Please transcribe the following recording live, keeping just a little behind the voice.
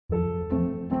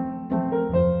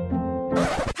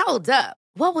Hold up.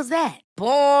 What was that?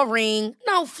 Boring.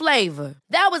 No flavor.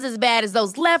 That was as bad as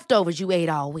those leftovers you ate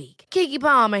all week. Keke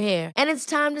Palmer here, and it's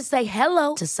time to say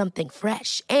hello to something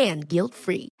fresh and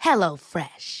guilt-free. Hello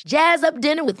Fresh. Jazz up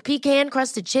dinner with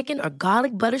pecan-crusted chicken or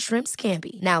garlic butter shrimp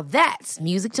scampi. Now that's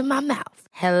music to my mouth.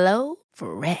 Hello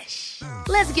Fresh.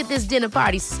 Let's get this dinner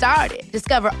party started.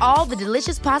 Discover all the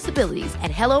delicious possibilities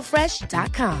at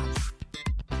hellofresh.com.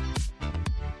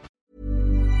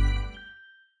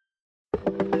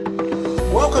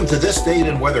 Welcome to This Date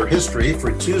in Weather History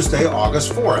for Tuesday,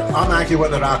 August 4th. I'm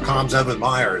AccuWeather.com's Evan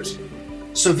Myers.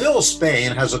 Seville,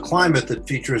 Spain has a climate that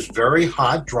features very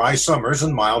hot, dry summers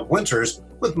and mild winters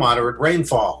with moderate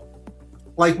rainfall.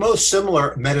 Like most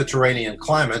similar Mediterranean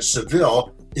climates,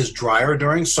 Seville is drier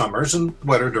during summers and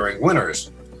wetter during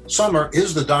winters. Summer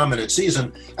is the dominant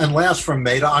season and lasts from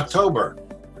May to October,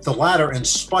 the latter in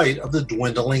spite of the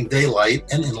dwindling daylight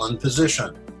and inland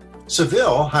position.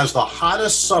 Seville has the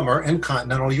hottest summer in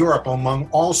continental Europe among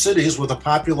all cities with a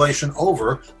population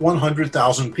over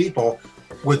 100,000 people,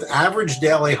 with average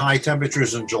daily high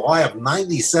temperatures in July of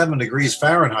 97 degrees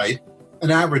Fahrenheit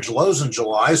and average lows in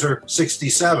July's are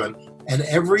 67, and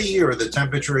every year the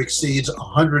temperature exceeds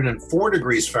 104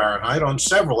 degrees Fahrenheit on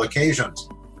several occasions.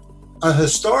 A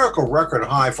historical record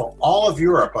high for all of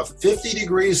Europe of 50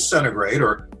 degrees centigrade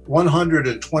or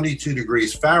 122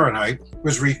 degrees Fahrenheit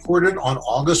was recorded on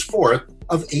August 4th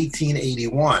of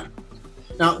 1881.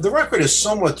 Now, the record is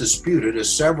somewhat disputed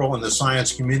as several in the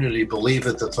science community believe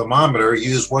that the thermometer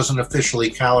used wasn't officially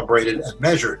calibrated and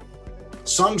measured.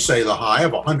 Some say the high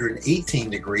of 118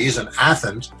 degrees in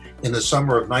Athens in the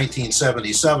summer of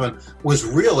 1977 was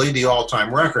really the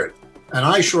all-time record. And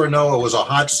I sure know it was a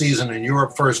hot season in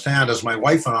Europe firsthand as my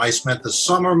wife and I spent the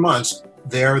summer months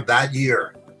there that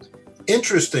year.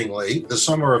 Interestingly, the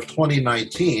summer of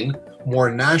 2019, more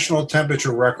national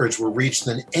temperature records were reached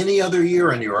than any other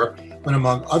year in Europe, when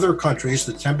among other countries,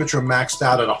 the temperature maxed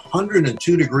out at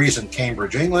 102 degrees in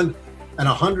Cambridge, England, and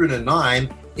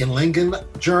 109 in Lingen,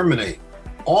 Germany.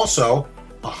 Also,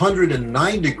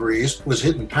 109 degrees was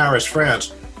hit in Paris,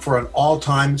 France, for an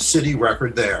all-time city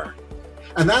record there.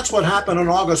 And that's what happened on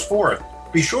August 4th.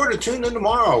 Be sure to tune in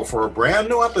tomorrow for a brand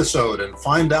new episode and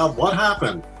find out what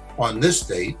happened on this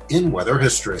date in weather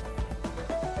history.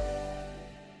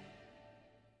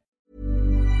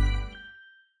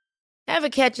 Ever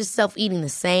catch yourself eating the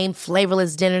same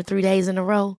flavorless dinner 3 days in a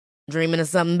row? Dreaming of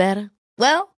something better?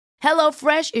 Well,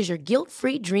 HelloFresh is your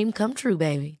guilt-free dream come true,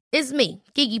 baby. It's me,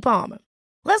 Keke Palmer.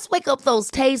 Let's wake up those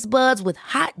taste buds with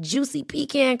hot, juicy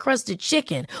pecan-crusted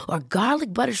chicken or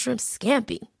garlic butter shrimp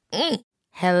scampi.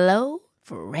 Hello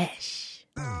Fresh.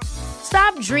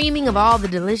 Stop dreaming of all the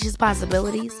delicious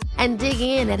possibilities and dig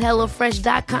in at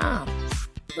HelloFresh.com.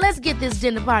 Let's get this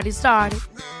dinner party started.